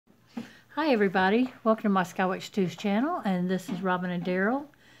Hi everybody, welcome to my Skywatch 2's channel, and this is Robin and Daryl,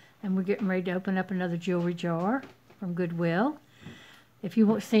 and we're getting ready to open up another jewelry jar from Goodwill. If you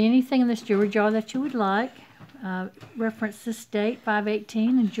won't see anything in this jewelry jar that you would like, reference this date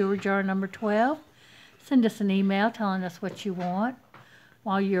 5/18 and jewelry jar number 12. Send us an email telling us what you want.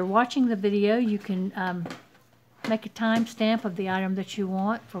 While you're watching the video, you can make a timestamp of the item that you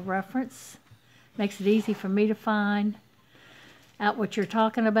want for reference. Makes it easy for me to find out what you're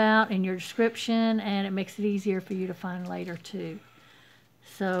talking about in your description, and it makes it easier for you to find later too.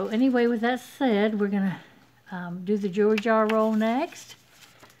 So anyway, with that said, we're gonna do the jewelry jar roll next,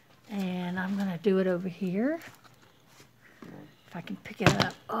 and I'm gonna do it over here if I can pick it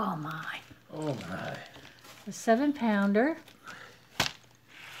up. Oh my, a 7-pounder,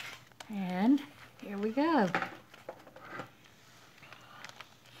 and here we go.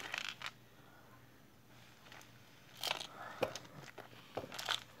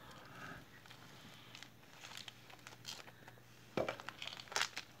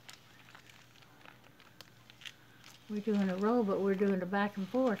 We're doing a roll, but we're doing a back and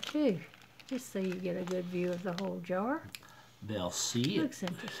forth too, just so you get a good view of the whole jar. They'll see it. Looks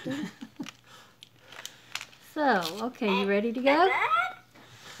interesting. So, okay, you ready to go?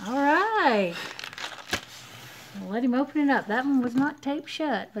 All right. I'll let him open it up. That one was not taped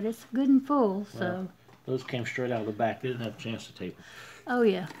shut, but it's good and full. So. Well, those came straight out of the back. They didn't have a chance to tape them. Oh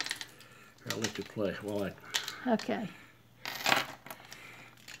yeah. I'll let you play. Well, Okay.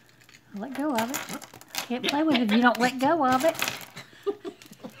 I'll let go of it. Can't play with it if you don't let go of it.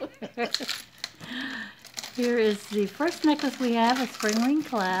 Here is the first necklace we have, a spring ring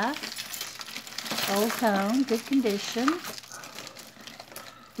clasp, old tone, good condition.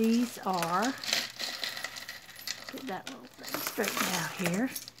 These are, get that little thing straightened out here.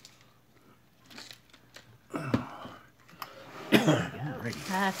 There we go.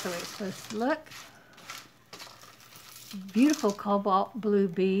 That's the way it's supposed to look. Beautiful cobalt blue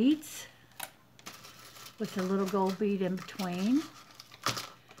beads with a little gold bead in between.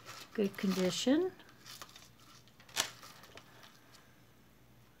 Good condition.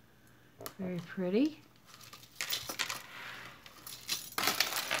 Very pretty.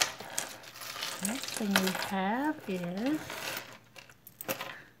 Next thing we have is,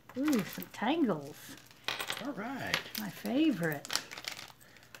 ooh, some tangles. all right. My favorite.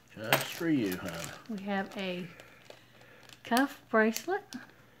 Just for you, huh? We have a cuff bracelet.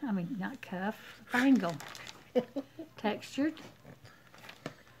 I mean, not cuff, bangle. Textured.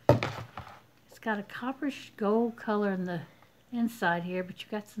 It's got a copperish gold color in the inside here, but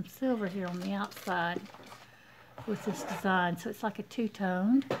you've got some silver here on the outside with this design. So it's like a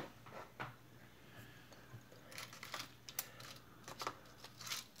two-toned.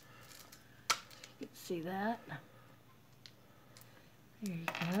 You can see that. There you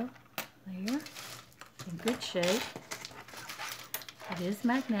go. There. It's in good shape. It is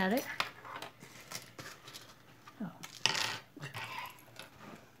magnetic. Oh.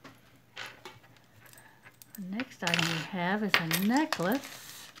 The next item we have is a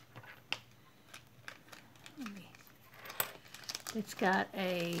necklace. It's got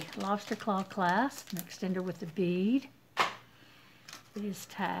a lobster claw clasp, an extender with a bead. It is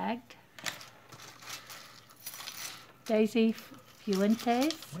tagged. Daisy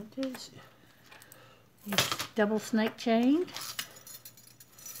Fuentes. It's double snake chained.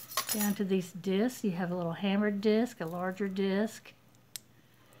 Down to these discs, you have a little hammered disc, a larger disc,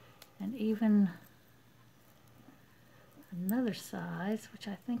 and even another size, which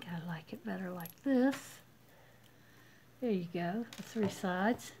I think I like it better like this. There you go, the 3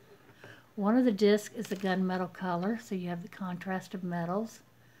 sides. One of the discs is a gunmetal color, so you have the contrast of metals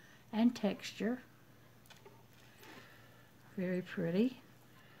and texture. Very pretty.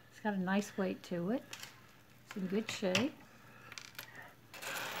 It's got a nice weight to it. It's in good shape.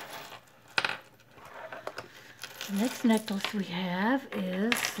 The next necklace we have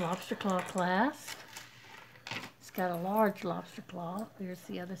is lobster claw clasp. It's got a large lobster claw. Here's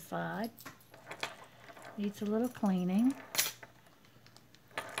the other side. Needs a little cleaning.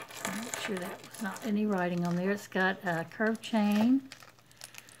 Make sure that was not any writing on there. It's got a curved chain,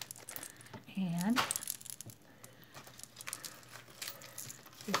 and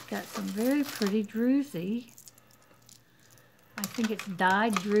it's got some very pretty druzy. I think it's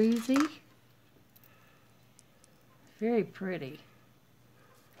dyed druzy. Very pretty.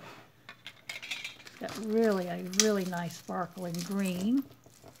 It's got a really nice sparkling green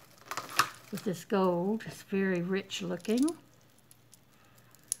with this gold. It's very rich looking. Let's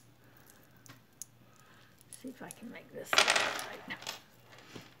see if I can make this right.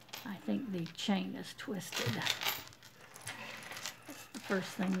 I think the chain is twisted. That's the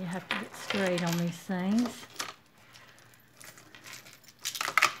first thing you have to get straight on these things.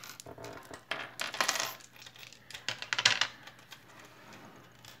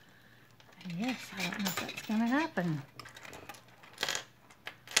 And yes, I don't know if that's going to happen.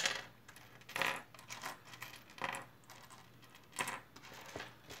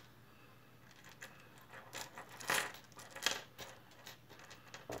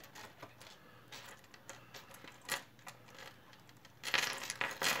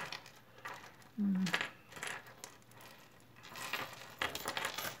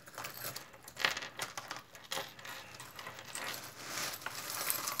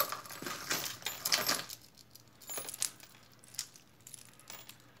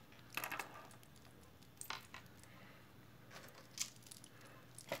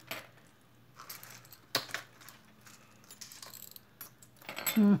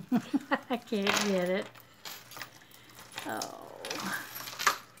 I can't get it. Oh.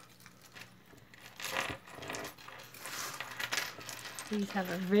 These have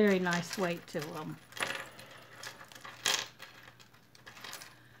a very nice weight to them.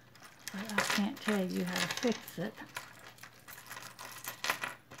 But I can't tell you how to fix it.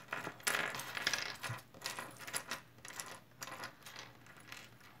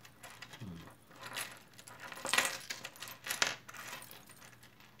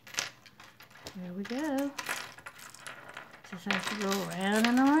 There we go. Just have to go around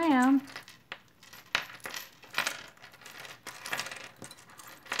and around.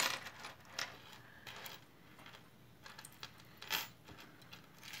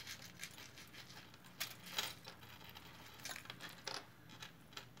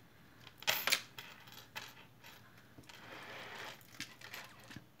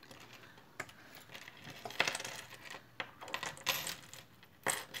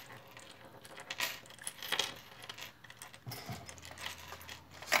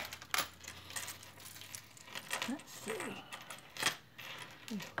 Let's see.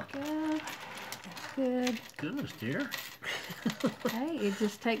 There we go. That's good. Goodness, dear. Hey, it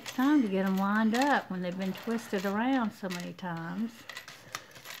just takes time to get them lined up when they've been twisted around so many times.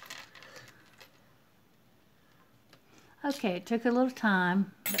 Okay, it took a little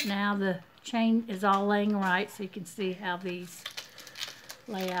time, but now the chain is all laying right, so you can see how these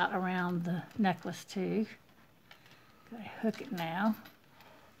lay out around the necklace too. Gotta hook it now.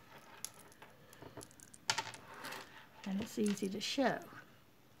 And it's easy to show.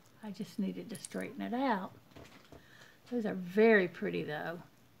 I just needed to straighten it out. Those are very pretty though.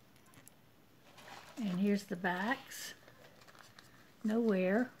 And here's the backs. No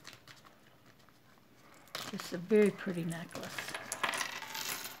wear. Just a very pretty necklace.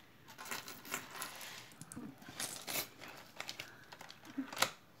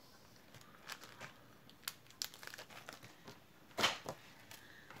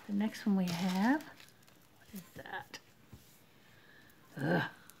 The next one we have, what is that? Ugh.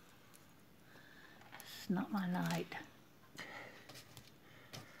 It's not my night.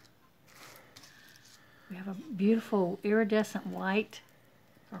 We have a beautiful iridescent white,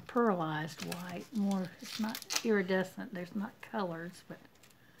 or pearlized white. More, it's not iridescent, there's not colors, but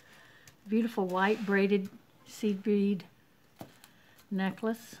beautiful white braided seed bead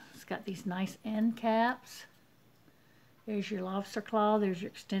necklace. It's got these nice end caps. There's your lobster claw, there's your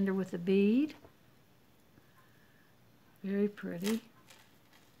extender with the bead. Very pretty.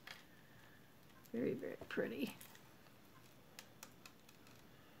 Very, very pretty.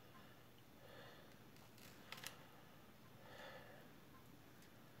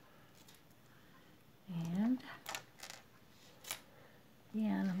 And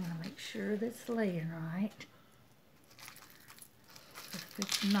again, I'm going to make sure that's laying right. If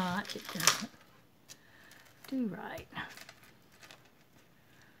it's not, it doesn't do right.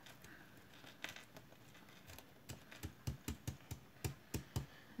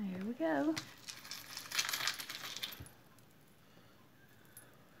 There we go.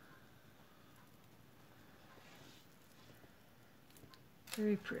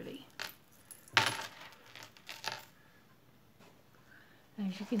 Very pretty.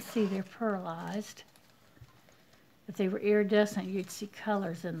 As you can see, they're pearlized. If they were iridescent, you'd see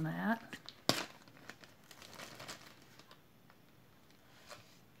colors in that.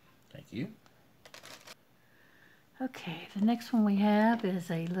 Thank you. Okay, the next one we have is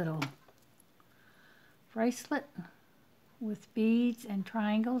a little bracelet with beads and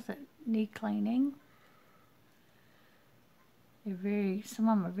triangles that need cleaning. They're some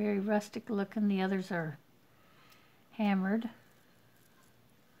of them are very rustic looking, the others are hammered.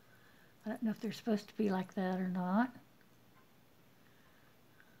 I don't know if they're supposed to be like that or not.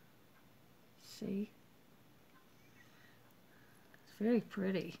 See? It's Very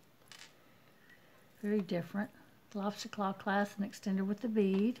pretty. Very different. Lobster claw clasp and extender with the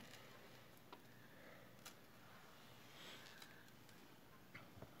bead.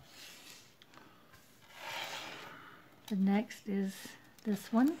 The next is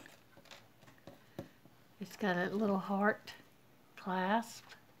this one. It's got a little heart clasp,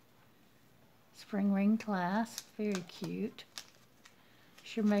 spring ring clasp, very cute.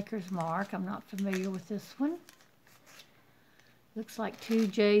 It's your maker's mark. I'm not familiar with this one. Looks like two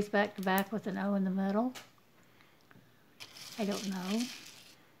J's back to back with an O in the middle. I don't know.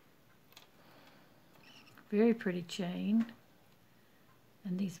 Very pretty chain.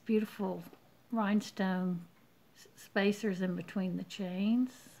 And these beautiful rhinestone spacers in between the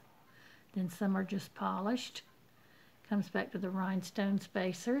chains. Then some are just polished. Comes back to the rhinestone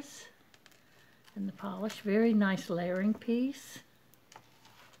spacers and the polish. Very nice layering piece.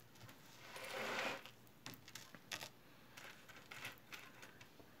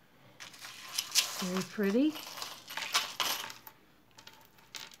 Very pretty.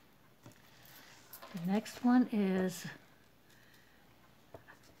 The next one is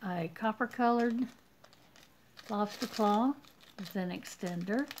a copper colored lobster claw with an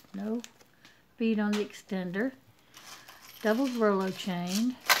extender. No bead on the extender. Double Rolo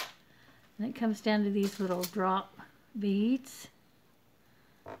chain. And it comes down to these little drop beads.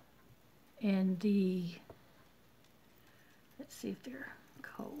 And the, let's see if they're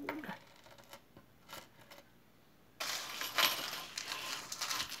cold.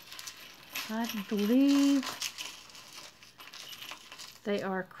 I believe they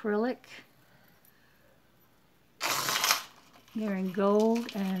are acrylic. They're in gold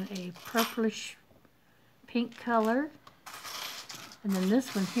and a purplish pink color. And then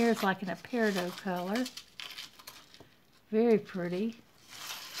this one here is like an peridot color. Very pretty.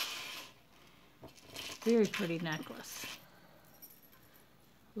 Very pretty necklace.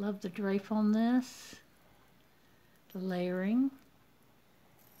 Love the drape on this. The layering.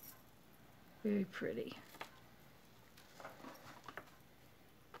 Very pretty.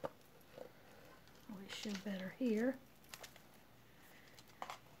 I'll show better here.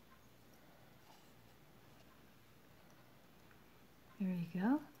 There you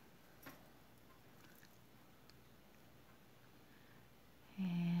go.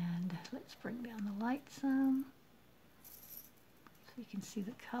 And let's bring down the light some so you can see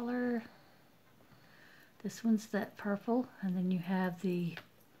the color. This one's that purple, and then you have the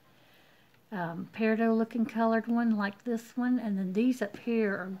peridot looking colored one like this one, and then these up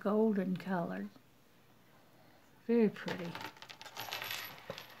here are golden colored. Very pretty.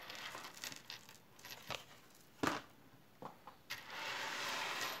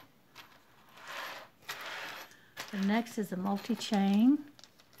 The next is a multi-chain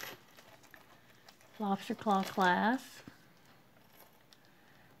lobster claw clasp.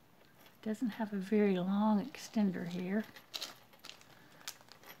 Doesn't have a very long extender here.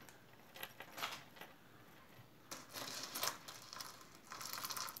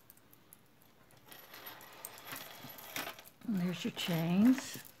 And there's your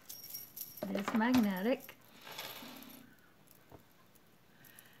chains. It is magnetic.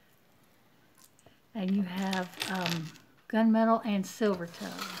 And you have gunmetal and silver tone.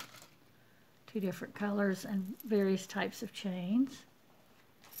 Two different colors and various types of chains.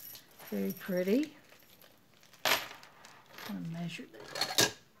 Very pretty. I'm going to measure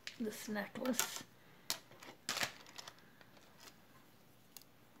this necklace.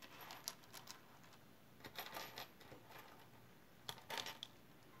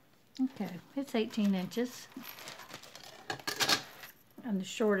 Okay, it's 18 inches on the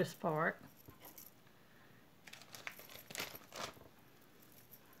shortest part.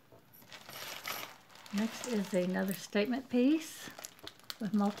 Next is another statement piece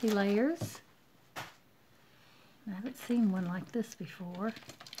with multi-layers. I haven't seen one like this before.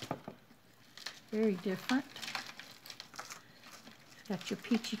 Very different. It's got your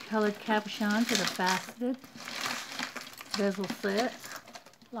peachy colored cabochons that are faceted. Bezel set.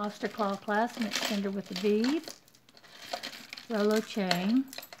 Lobster claw clasp and extender with the bead. Rolo chain.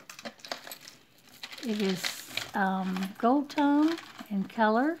 It is gold tone in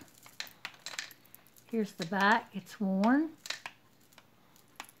color. Here's the back. It's worn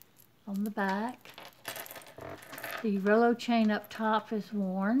on the back. The Rolo chain up top is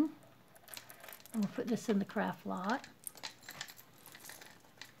worn. I'm going to put this in the craft lot.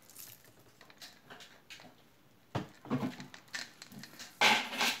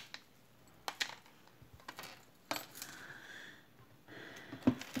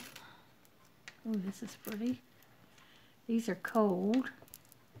 Oh, this is pretty. These are cold.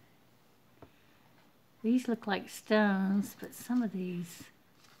 These look like stones, but some of these,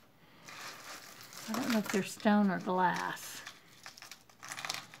 I don't know if they're stone or glass.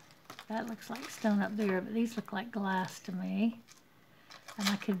 That looks like stone up there, but these look like glass to me. And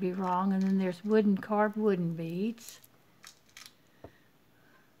I could be wrong. And then there's carved wooden beads.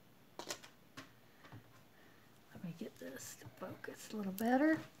 Let me get this to focus a little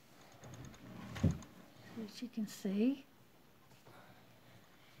better. As you can see,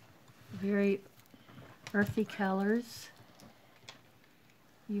 very earthy colors.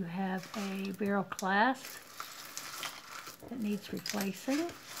 You have a barrel clasp that needs replacing.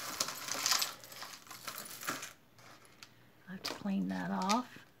 I have to clean that off.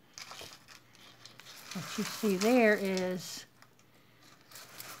 What you see there is,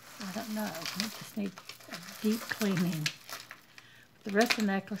 I don't know, it just needs a deep cleaning. The rest of the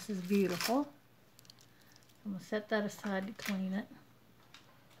necklace is beautiful. I'm going to set that aside to clean it.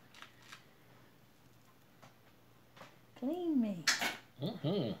 Clean me.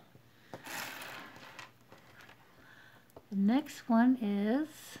 Mm-hmm. The next one is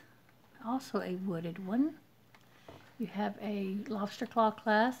also a wooded one. You have a lobster claw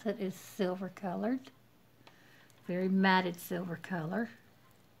clasp that is silver colored. Very matted silver color.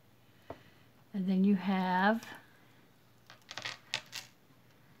 And then you have,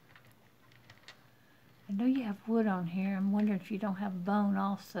 I know you have wood on here. I'm wondering if you don't have bone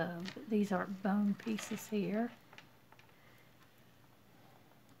also, but these aren't bone pieces here.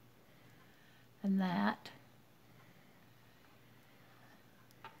 And that,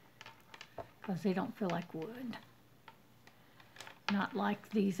 because they don't feel like wood. Not like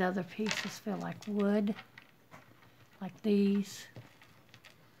these other pieces feel like wood. Like these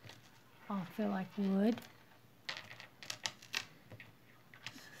all feel like wood.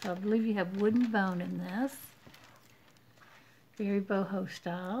 So I believe you have wooden bone in this. Very boho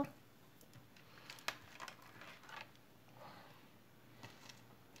style.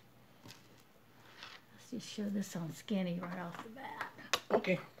 Let's just show this on skinny right off the bat.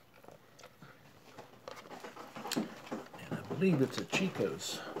 Okay. And I believe it's a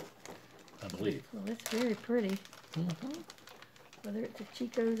Chico's. I believe. Well, it's very pretty. Mm-hmm. Whether it's a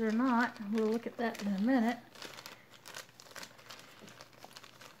Chico's or not, we'll look at that in a minute.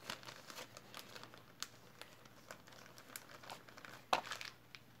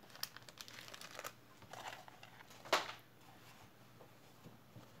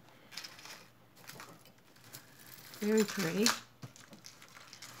 Very pretty.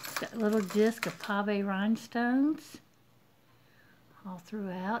 Got a little disc of pave rhinestones all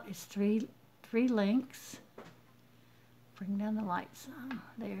throughout. It's three links. Bring down the light some.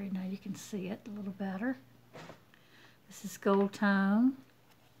 There, now you can see it a little better. This is gold tone.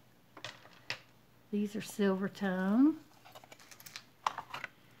 These are silver tone.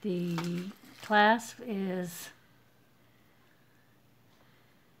 The clasp is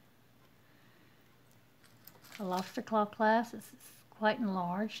a lobster claw clasp. It's quite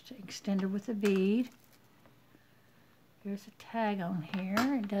enlarged, extended with a bead. There's a tag on here.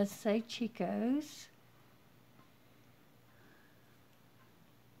 It does say Chico's.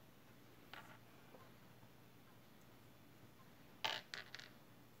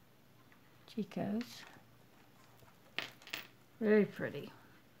 Chico's. Very pretty.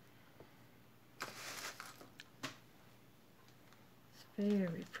 It's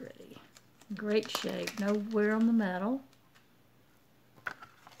very pretty. Great shape. No wear on the metal.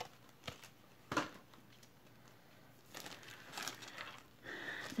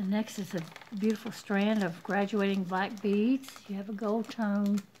 The next is a beautiful strand of graduating black beads. You have a gold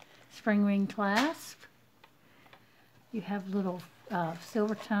tone spring ring clasp. You have little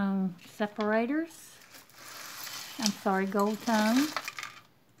silver tone separators. I'm sorry, gold tone.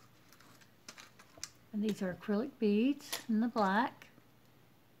 And these are acrylic beads in the black.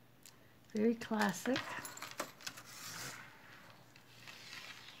 Very classic.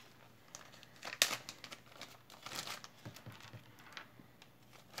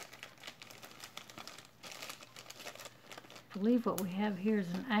 I believe what we have here is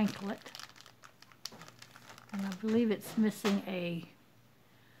an anklet. And I believe it's missing a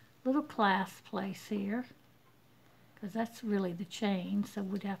little clasp place here, because that's really the chain, so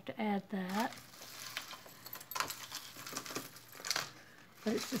we'd have to add that.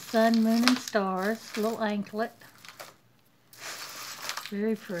 But it's the sun, moon, and stars, little anklet.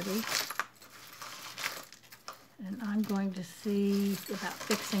 Very pretty. And I'm going to see about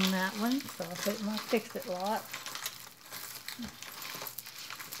fixing that one, so I'll take my fix-it lot.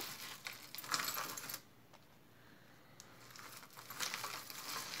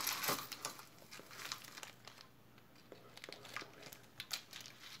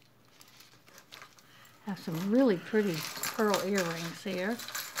 some really pretty pearl earrings here.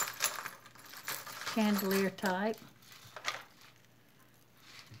 Chandelier type.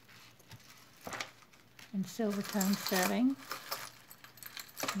 In silver tone setting.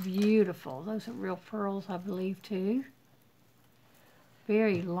 Beautiful. Those are real pearls, I believe, too.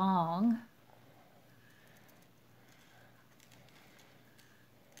 Very long.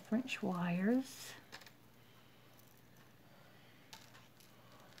 French wires.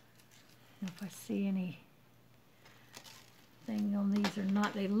 If I see anything on these or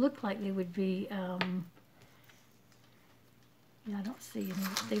not, they look like they would be, yeah, I don't see any.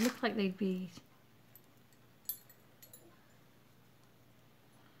 They look like they'd be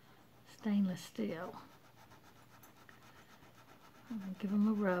stainless steel. I'm going to give them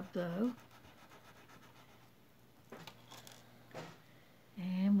a rub though.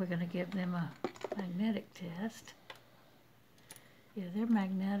 And we're going to give them a magnetic test. Yeah, they're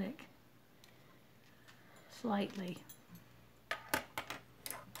magnetic. Slightly.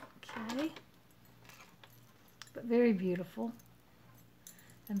 Okay. But very beautiful.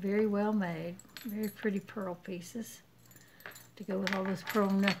 And very well made. Very pretty pearl pieces to go with all those pearl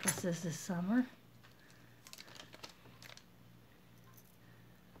necklaces this summer.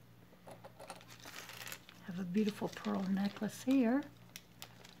 Have a beautiful pearl necklace here.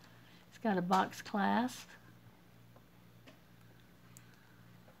 It's got a box clasp.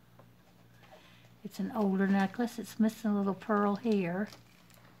 It's an older necklace. It's missing a little pearl here.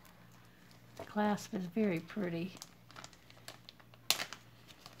 The clasp is very pretty.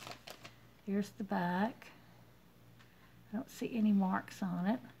 Here's the back. I don't see any marks on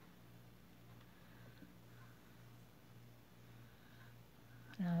it.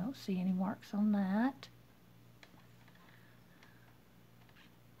 And I don't see any marks on that.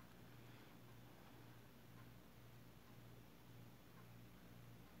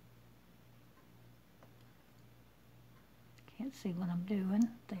 Can't see what I'm doing.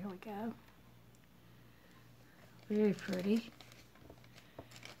 There we go. Very pretty.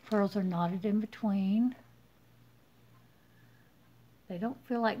 Pearls are knotted in between. They don't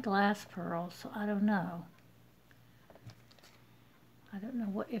feel like glass pearls, so I don't know. I don't know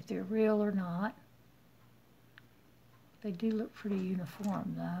what if they're real or not. They do look pretty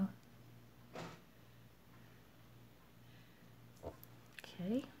uniform though.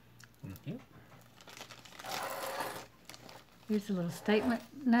 Okay. Mm-hmm. Here's a little statement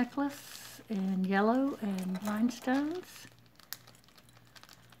necklace in yellow and rhinestones.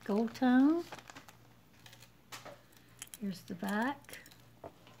 Gold tone. Here's the back.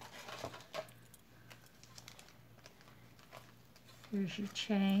 Here's your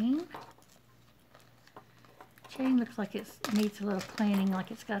chain. Chain looks like it needs a little cleaning,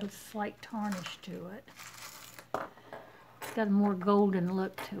 like it's got a slight tarnish to it. It's got a more golden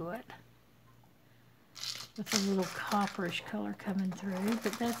look to it, with a little copperish color coming through,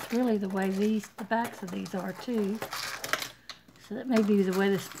 but that's really the way the backs of these are too. So that may be the way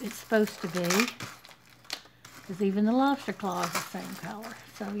it's supposed to be, because even the lobster claw is the same color.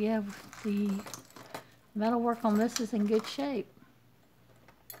 So yeah, the metalwork on this is in good shape.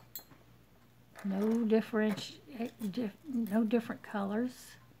 No different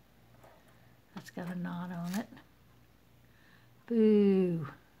colors. That's got a knot on it. Boo.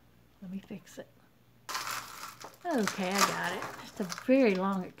 Let me fix it. Okay, I got it. It's a very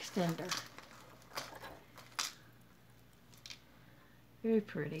long extender. Very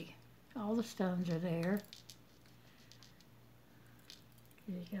pretty. All the stones are there.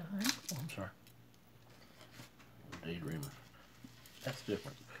 Here you go, hon. Oh, I'm sorry. Daydreaming. That's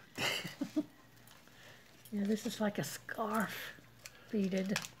different. Yeah, this is like a scarf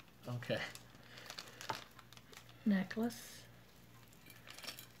beaded Okay. necklace.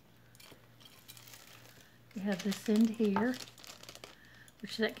 You have this end here,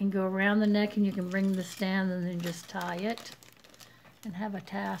 which that can go around the neck, and you can bring this down and then just tie it and have a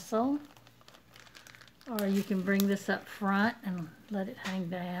tassel. Or you can bring this up front and let it hang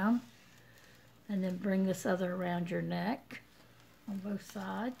down, and then bring this other around your neck on both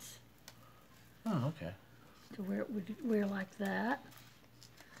sides. Oh, okay. To where it would wear like that.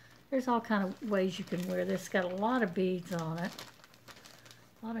 There's all kind of ways you can wear this. It's got a lot of beads on it.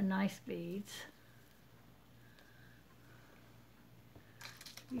 A lot of nice beads.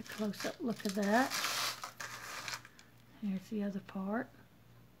 Give you a close-up look at that. Here's the other part.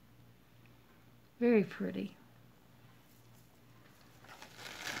 Very pretty.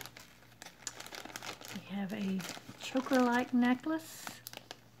 We have a choker-like necklace.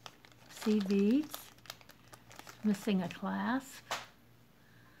 Seed beads. Missing a clasp.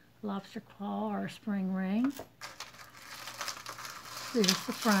 Lobster claw or a spring ring. There's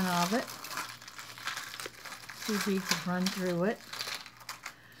the front of it. Sea beads have run through it.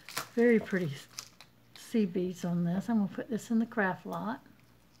 Very pretty sea beads on this. I'm going to put this in the craft lot.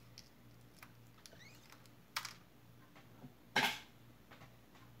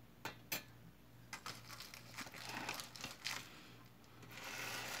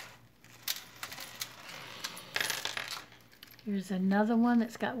 Here's another one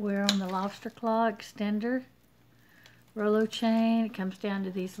that's got wear on the lobster claw extender. Rolo chain. It comes down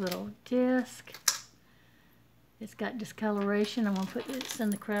to these little discs. It's got discoloration. I'm going to put this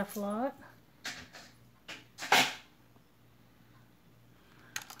in the craft lot.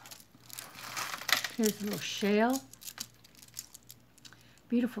 Here's a little shell.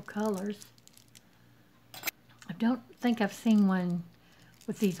 Beautiful colors. I don't think I've seen one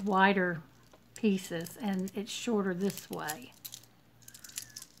with these wider pieces, and it's shorter this way.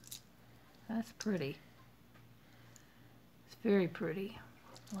 That's pretty. It's very pretty.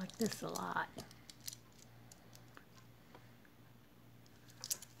 I like this a lot.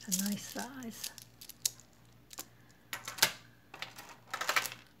 It's a nice size.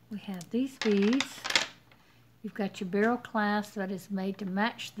 We have these beads. You've got your barrel clasp that is made to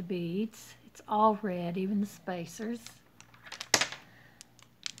match the beads. It's all red, even the spacers. It's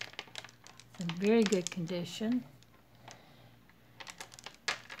in very good condition.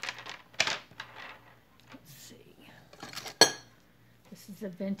 Let's see. This is a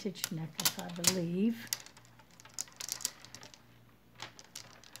vintage necklace, I believe.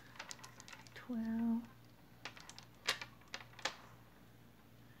 12.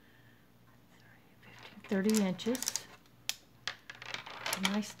 30 inches. A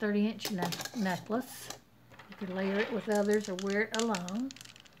nice 30-inch necklace. You could layer it with others or wear it alone.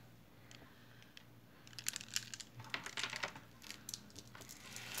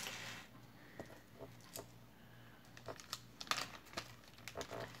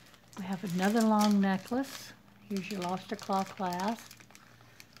 We have another long necklace. Here's your lobster claw clasp.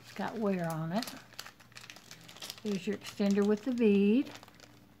 It's got wear on it. Here's your extender with the bead.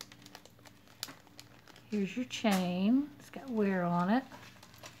 Here's your chain. It's got wear on it.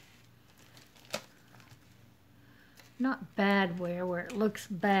 Not bad wear where it looks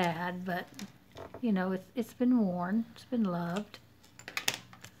bad, but you know, it's been worn. It's been loved.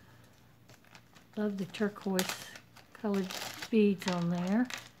 Love the turquoise colored beads on there.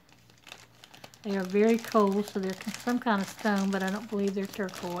 They are very cold, so they're some kind of stone, but I don't believe they're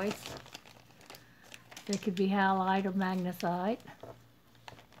turquoise. They could be halide or magnesite.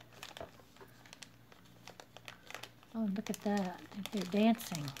 Oh, look at that. They're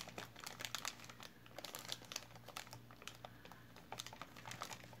dancing.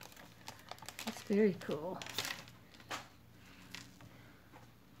 That's very cool.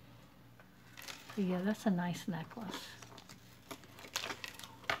 So yeah, that's a nice necklace.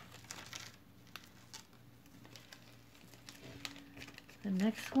 The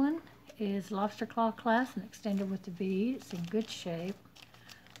next one is lobster claw clasp and extended with the bead. It's in good shape.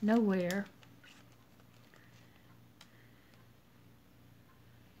 No wear.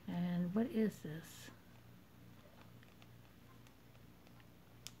 And what is this?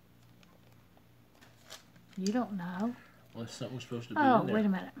 You don't know. Well, something was supposed to be in Oh, there. wait a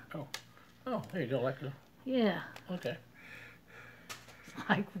minute. Oh, there you go, like the... Yeah. Okay.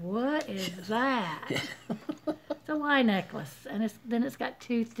 Like, what is that? It's a Y necklace, and then it's got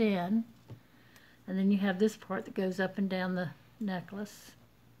two thin, and then you have this part that goes up and down the necklace,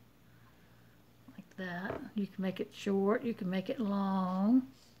 like that. You can make it short, you can make it long,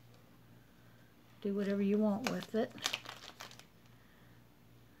 do whatever you want with it.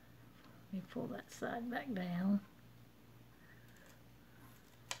 Let me pull that side back down.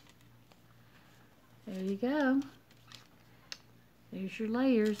 There you go. There's your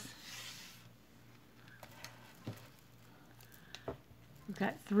layers. We've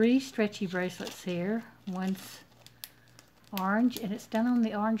got 3 stretchy bracelets here. One's orange, and it's done on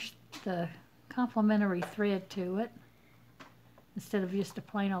the orange, the complementary thread to it, instead of just a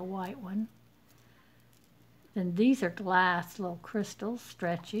plain old white one. Then these are glass little crystals,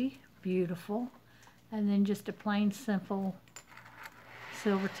 stretchy, beautiful. And then just a plain, simple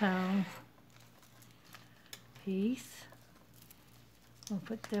silver tone piece. We'll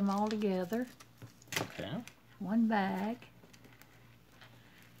put them all together. Okay. One bag.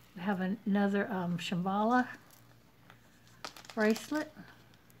 We have another Shambhala bracelet.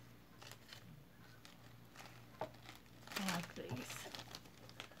 I like these.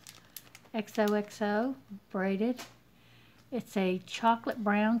 XOXO braided. It's a chocolate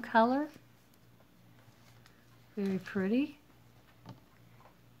brown color. Very pretty.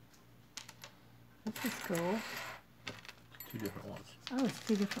 This is cool. 2 different ones. Oh, it's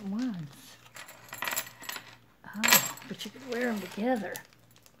 2 different ones. Oh, but you could wear them together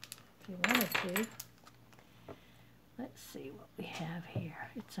if you wanted to. Let's see what we have here.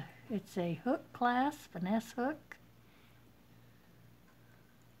 It's a hook clasp, finesse hook.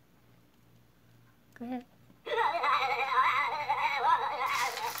 Go ahead.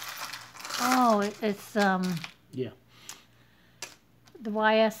 Oh, it's Yeah. the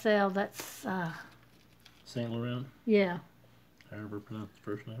YSL. That's Saint Laurent. yeah. However pronounce the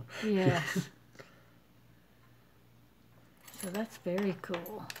first name. Yes. So that's very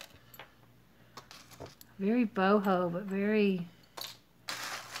cool. Very boho, but very,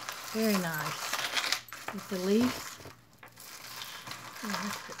 very nice. With the leaves. Yeah,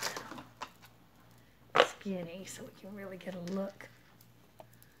 let's put that on. Skinny, so we can really get a look.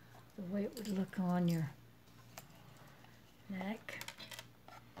 The way it would look on your neck.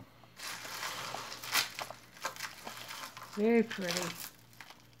 Very pretty.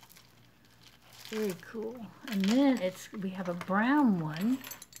 Very cool. And then we have a brown one,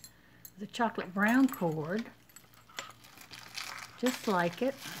 the chocolate brown cord, just like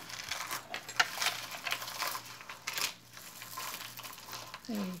it.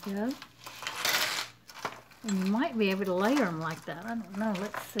 There you go. And you might be able to layer them like that. I don't know.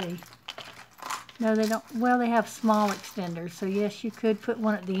 Let's see. No, they don't. Well, they have small extenders, so yes, you could put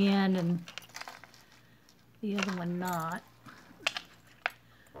one at the end and the other one not.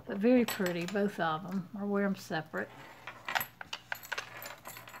 But very pretty, both of them. Or wear them separate.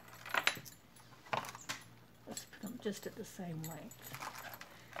 Let's put them just at the same length.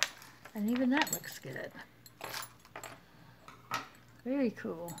 And even that looks good. Very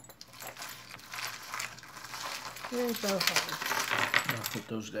cool. Very boho. I'll put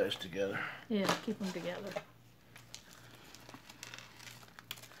those guys together. Yeah, keep them together.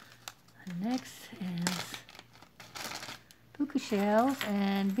 And next is puka shells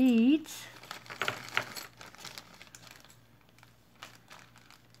and beads.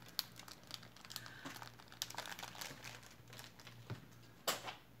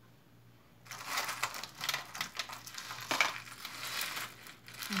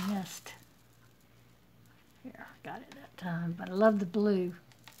 A nest. Here, I got it that time, but I love the blue.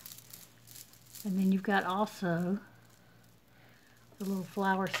 And then you've got also the little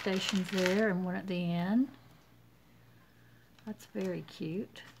flower stations there and one at the end. That's very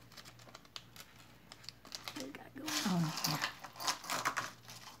cute. What we got going on here?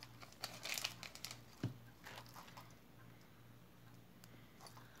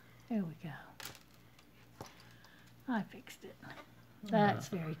 There we go. I fixed it. That's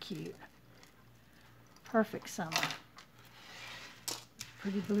very cute. Perfect summer.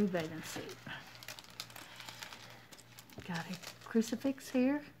 Pretty blue bathing suit. Got a crucifix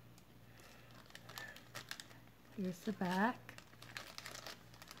here. Here's the back.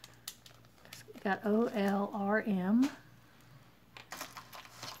 It's got OLRM.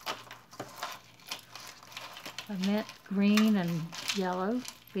 A mint green and yellow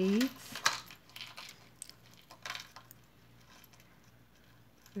beads.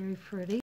 Very pretty.